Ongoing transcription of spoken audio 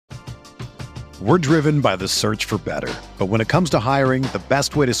We're driven by the search for better. But when it comes to hiring, the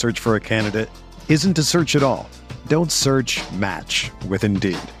best way to search for a candidate isn't to search at all. Don't search, match with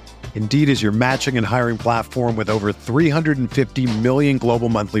Indeed. Indeed is your matching and hiring platform with over 350 million global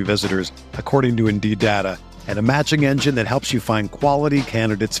monthly visitors, according to Indeed data, and a matching engine that helps you find quality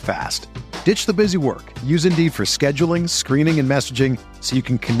candidates fast. Ditch the busy work. Use Indeed for scheduling, screening, and messaging so you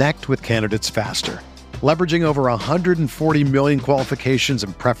can connect with candidates faster. Leveraging over 140 million qualifications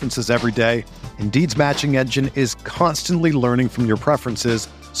and preferences every day, Indeed's matching engine is constantly learning from your preferences,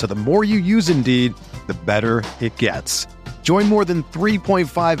 so the more you use Indeed, the better it gets. Join more than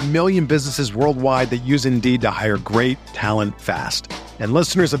 3.5 million businesses worldwide that use Indeed to hire great talent fast. And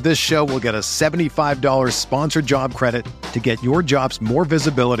listeners of this show will get a $75 sponsored job credit to get your jobs more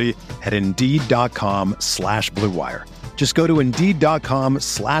visibility at Indeed.com/Blue Wire. Just go to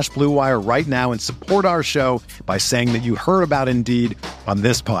Indeed.com/Blue Wire right now and support our show by saying that you heard about Indeed on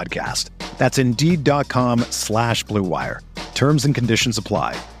this podcast. That's Indeed.com/Blue Wire. Terms and conditions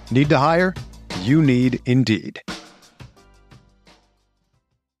apply. Need to hire? You need Indeed.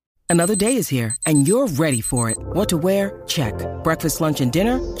 Another day is here, and you're ready for it. What to wear? Check. Breakfast, lunch, and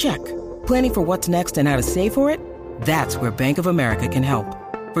dinner? Check. Planning for what's next and how to save for it? That's where Bank of America can help.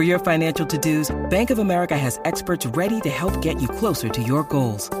 For your financial to-dos, Bank of America has experts ready to help get you closer to your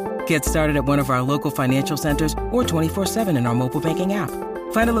goals. Get started at one of our local financial centers or 24/7 in our mobile banking app.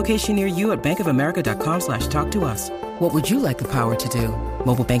 Find a location near you at bankofamerica.com/talktous. What would you like the power to do?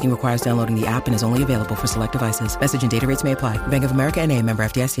 Mobile banking requires downloading the app and is only available for select devices. Message and data rates may apply. Bank of America NA, member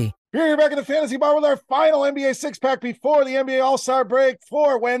FDIC. Here you're back in the Fantasy Bar with our final NBA six-pack before the NBA All-Star break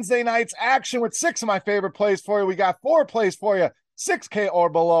for Wednesday night's action with 6 of my favorite plays for you. We got 4 plays for you, 6K or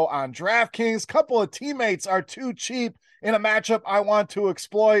below on DraftKings. Couple of teammates are too cheap in a matchup I want to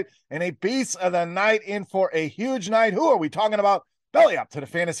exploit, and a beast of the night in for a huge night. Who are we talking about? Belly up to the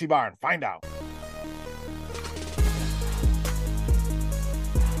Fantasy Bar and find out.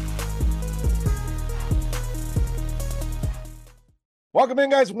 Welcome in,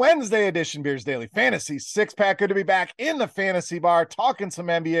 guys. Wednesday edition Beers Daily Fantasy six-pack. Good to be back in the Fantasy Bar talking some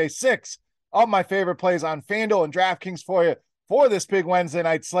NBA. 6 of my favorite plays on FanDuel and DraftKings for you for this big Wednesday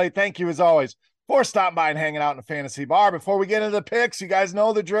night slate. Thank you, as always, for stopping by and hanging out in the Fantasy Bar. Before we get into the picks, you guys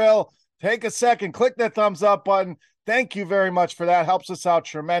know the drill. Take a second, click that thumbs up button. Thank you very much for that. Helps us out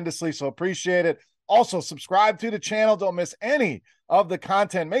tremendously, so appreciate it. Also, subscribe to the channel. Don't miss any of the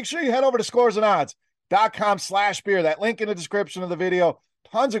content. Make sure you head over to scoresandodds.com/beer. That link in the description of the video.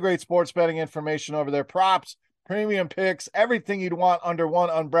 Tons of great sports betting information over there. Props, premium picks, everything you'd want under one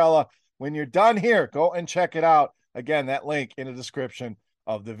umbrella. When you're done here, go and check it out. Again, that link in the description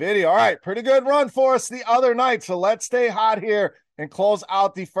of the video. All right, pretty good run for us the other night. So let's stay hot here and close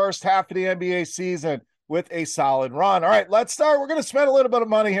out the first half of the NBA season with a solid run. All right, let's start. We're going to spend a little bit of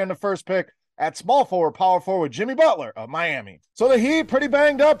money here in the first pick at small forward, power forward, Jimmy Butler of Miami. So the Heat pretty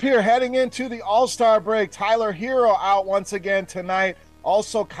banged up here heading into the All-Star break. Tyler Hero out once again tonight.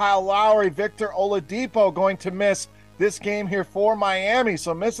 Also Kyle Lowry, Victor Oladipo going to miss this game here for Miami.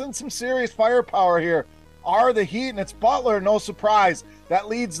 So missing some serious firepower here are the Heat, and it's Butler, no surprise, that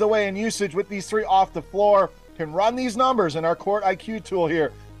leads the way in usage with these 3 off the floor. Can run these numbers in our Court IQ tool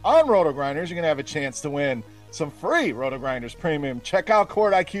here on RotoGrinders. You're going to have a chance to win some free RotoGrinders Premium. Check out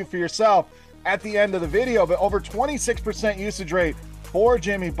Court IQ for yourself at the end of the video, but over 26% usage rate for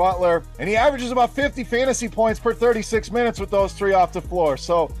Jimmy Butler, and he averages about 50 fantasy points per 36 minutes with those 3 off the floor.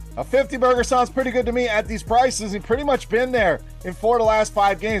 So a 50 burger sounds pretty good to me at these prices. He's pretty much been there in 4 of the last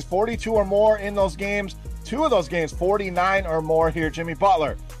 5 games, 42 or more in those games. 2 of those games, 49 or more here. Jimmy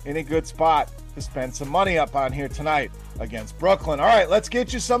Butler in a good spot to spend some money up on here tonight against Brooklyn. All right, let's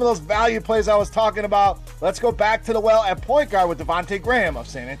get you some of those value plays I was talking about. Let's go back to the well at point guard with Devontae Graham of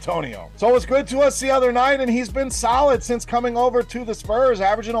San Antonio. So it was good to us the other night, and he's been solid since coming over to the Spurs,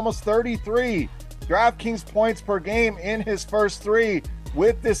 averaging almost 33 DraftKings points per game in his first 3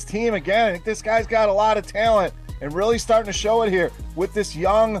 with this team. Again, I think this guy's got a lot of talent and really starting to show it here with this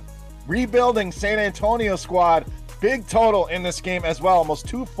young, rebuilding San Antonio squad. Big total in this game as well, almost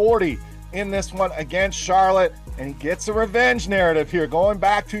 240 in this one against Charlotte, and he gets a revenge narrative here, going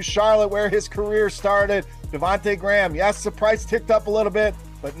back to Charlotte where his career started. Devontae Graham, yes, the price ticked up a little bit,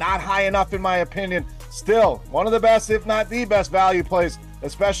 but not high enough in my opinion. Still, one of the best, if not the best value plays,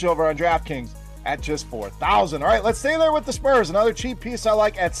 especially over on DraftKings at just $4,000. All right, let's stay there with the Spurs. Another cheap piece I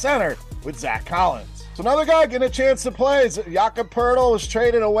like at center with Zach Collins. So another guy getting a chance to play. Jakob Poeltl was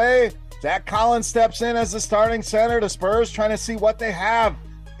traded away. Zach Collins steps in as the starting center. The Spurs trying to see what they have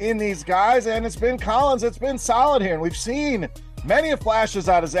in these guys, and it's been Collins. It's been solid here, and we've seen many flashes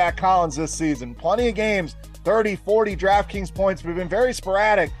out of Zach Collins this season. Plenty of games, 30, 40 DraftKings points. We've been very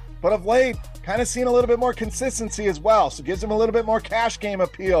sporadic, but of late, kind of seeing a little bit more consistency as well. So gives him a little bit more cash game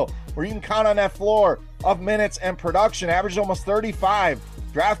appeal where you can count on that floor of minutes and production. Averaged almost 35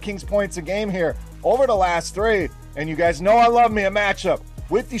 DraftKings points a game here over the last 3. And you guys know I love me a matchup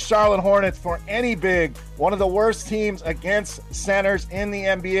with the Charlotte Hornets for any big. One of the worst teams against centers in the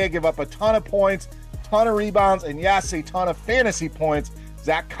NBA. Give up a ton of points, ton of rebounds, and yes, a ton of fantasy points.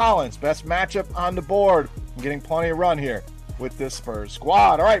 Zach Collins, best matchup on the board. I'm getting plenty of run here with this Spurs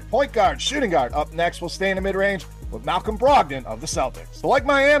squad. All right, point guard, shooting guard. Up next, we'll stay in the mid-range with Malcolm Brogdon of the Celtics. So like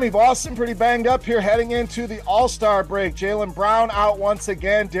Miami, Boston pretty banged up here heading into the All-Star break. Jaylen Brown out once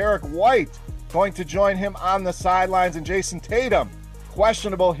again. Derek White going to join him on the sidelines. And Jason Tatum,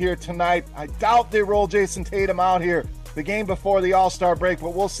 questionable here tonight. I doubt they roll Jason Tatum out here the game before the All-Star break,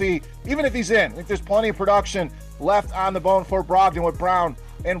 but we'll see. Even if he's in, I think there's plenty of production left on the bone for Brogdon with Brown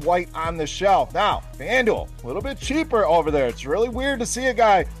and White on the shelf. Now, FanDuel, a little bit cheaper over there. It's really weird to see a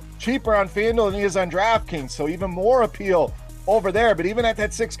guy cheaper on FanDuel than he is on DraftKings, so even more appeal over there. But even at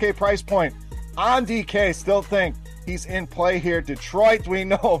that $6K price point on DK, still think he's in play here. Detroit, we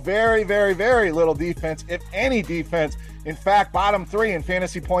know, very, very, very little defense, if any defense. In fact, bottom 3 in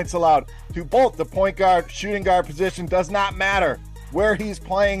fantasy points allowed to both the point guard, shooting guard position. Does not matter where he's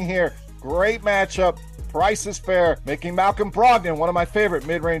playing here. Great matchup. Price is fair, making Malcolm Brogdon one of my favorite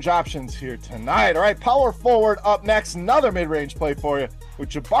mid-range options here tonight. All right, power forward up next. Another mid-range play for you with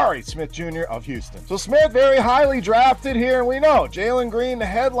Jabari Smith Jr. of Houston. So Smith very highly drafted here, and we know Jalen Green the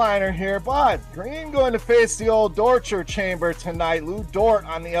headliner here, but Green going to face the old Dortcher chamber tonight. Lou Dort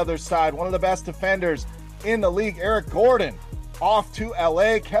on the other side, one of the best defenders in the league. Eric Gordon off to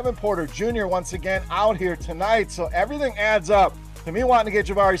LA. Kevin Porter Jr. once again out here tonight. So everything adds up to me wanting to get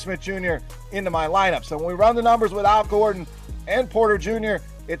Jabari Smith Jr. into my lineup. So when we run the numbers without Gordon and Porter Jr.,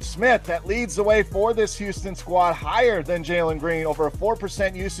 it's Smith that leads the way for this Houston squad, higher than Jalen Green, over a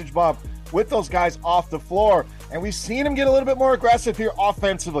 4% usage bump with those guys off the floor. And we've seen him get a little bit more aggressive here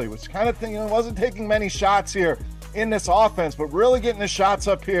offensively, which kind of thing, wasn't taking many shots here in this offense, but really getting the shots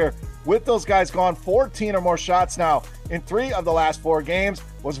up here with those guys gone 14 or more shots now in 3 of the last 4 games.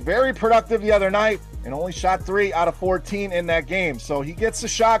 Was very productive the other night and only shot 3 out of 14 in that game. So he gets the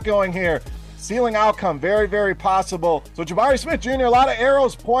shot going here. Ceiling outcome, very, very possible. So Jabari Smith Jr., a lot of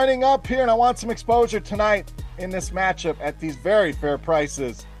arrows pointing up here, and I want some exposure tonight in this matchup at these very fair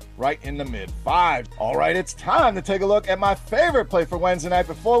prices, right in the mid-5. All right, it's time to take a look at my favorite play for Wednesday night.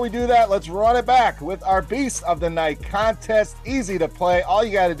 Before we do that, let's run it back with our Beast of the Night contest. Easy to play. All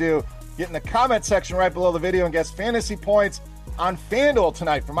you got to do, get in the comment section right below the video and guess fantasy points on FanDuel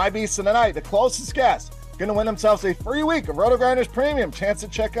tonight for my Beast of the Night. The closest guess going to win themselves a free week of Roto-Grinders Premium. Chance to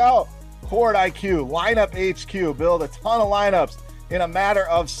check out Chord IQ, Lineup HQ, build a ton of lineups in a matter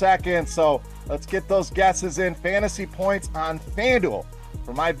of seconds. So let's get those guesses in. Fantasy points on FanDuel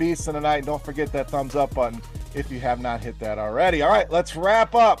for my Beast of the Night. Don't forget that thumbs up button if you have not hit that already. All right, let's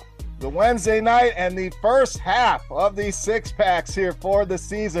wrap up the Wednesday night and the first half of these 6-packs here for the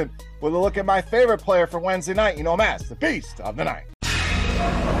season with a look at my favorite player for Wednesday night. You know him as the Beast of the Night.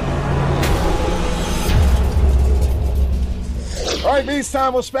 All right, Beast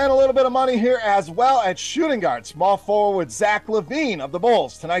time. We'll spend a little bit of money here as well at shooting guard. Small forward Zach LaVine of the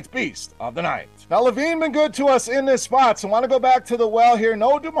Bulls, tonight's Beast of the Night. Now, LaVine been good to us in this spot, so I want to go back to the well here.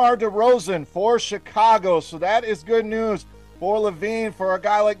 No DeMar DeRozan for Chicago, so that is good news for LaVine. For a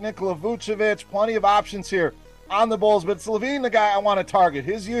guy like Nikola Vucevic, plenty of options here on the Bulls, but it's LaVine the guy I want to target.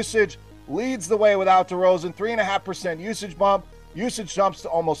 His usage leads the way without DeRozan, 3.5% usage bump. Usage jumps to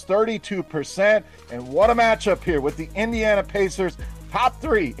almost 32%. And what a matchup here with the Indiana Pacers, top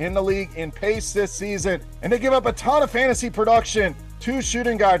 3 in the league in pace this season. And they give up a ton of fantasy production to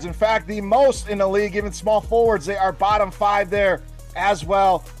shooting guards. In fact, the most in the league, even small forwards, they are bottom 5 there as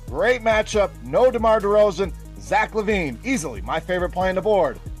well. Great matchup. No DeMar DeRozan. Zach LaVine, easily my favorite play on the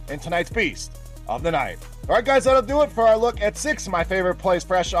board in tonight's Beast of the Night. All right, guys, that'll do it for our look at 6 of my favorite plays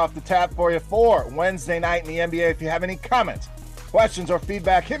fresh off the tap for you for Wednesday night in the NBA. If you have any comments, questions, or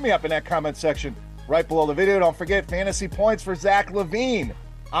feedback, hit me up in that comment section right below the video. Don't forget fantasy points for Zach LaVine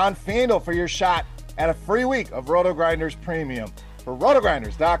on FanDuel for your shot at a free week of Roto-Grinders Premium. For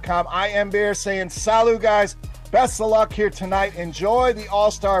Rotogrinders.com, I am Bear saying salut, guys. Best of luck here tonight. Enjoy the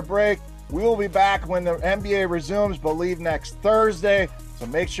All-Star break. We will be back when the NBA resumes, believe next Thursday. So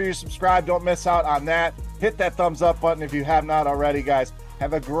make sure you subscribe. Don't miss out on that. Hit that thumbs up button if you have not already, guys.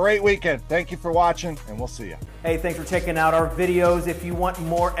 Have a great weekend. Thank you for watching, and we'll see you. Hey, thanks for checking out our videos. If you want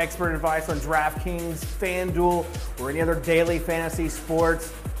more expert advice on DraftKings, FanDuel, or any other daily fantasy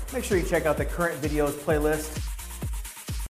sports, make sure you check out the current videos playlist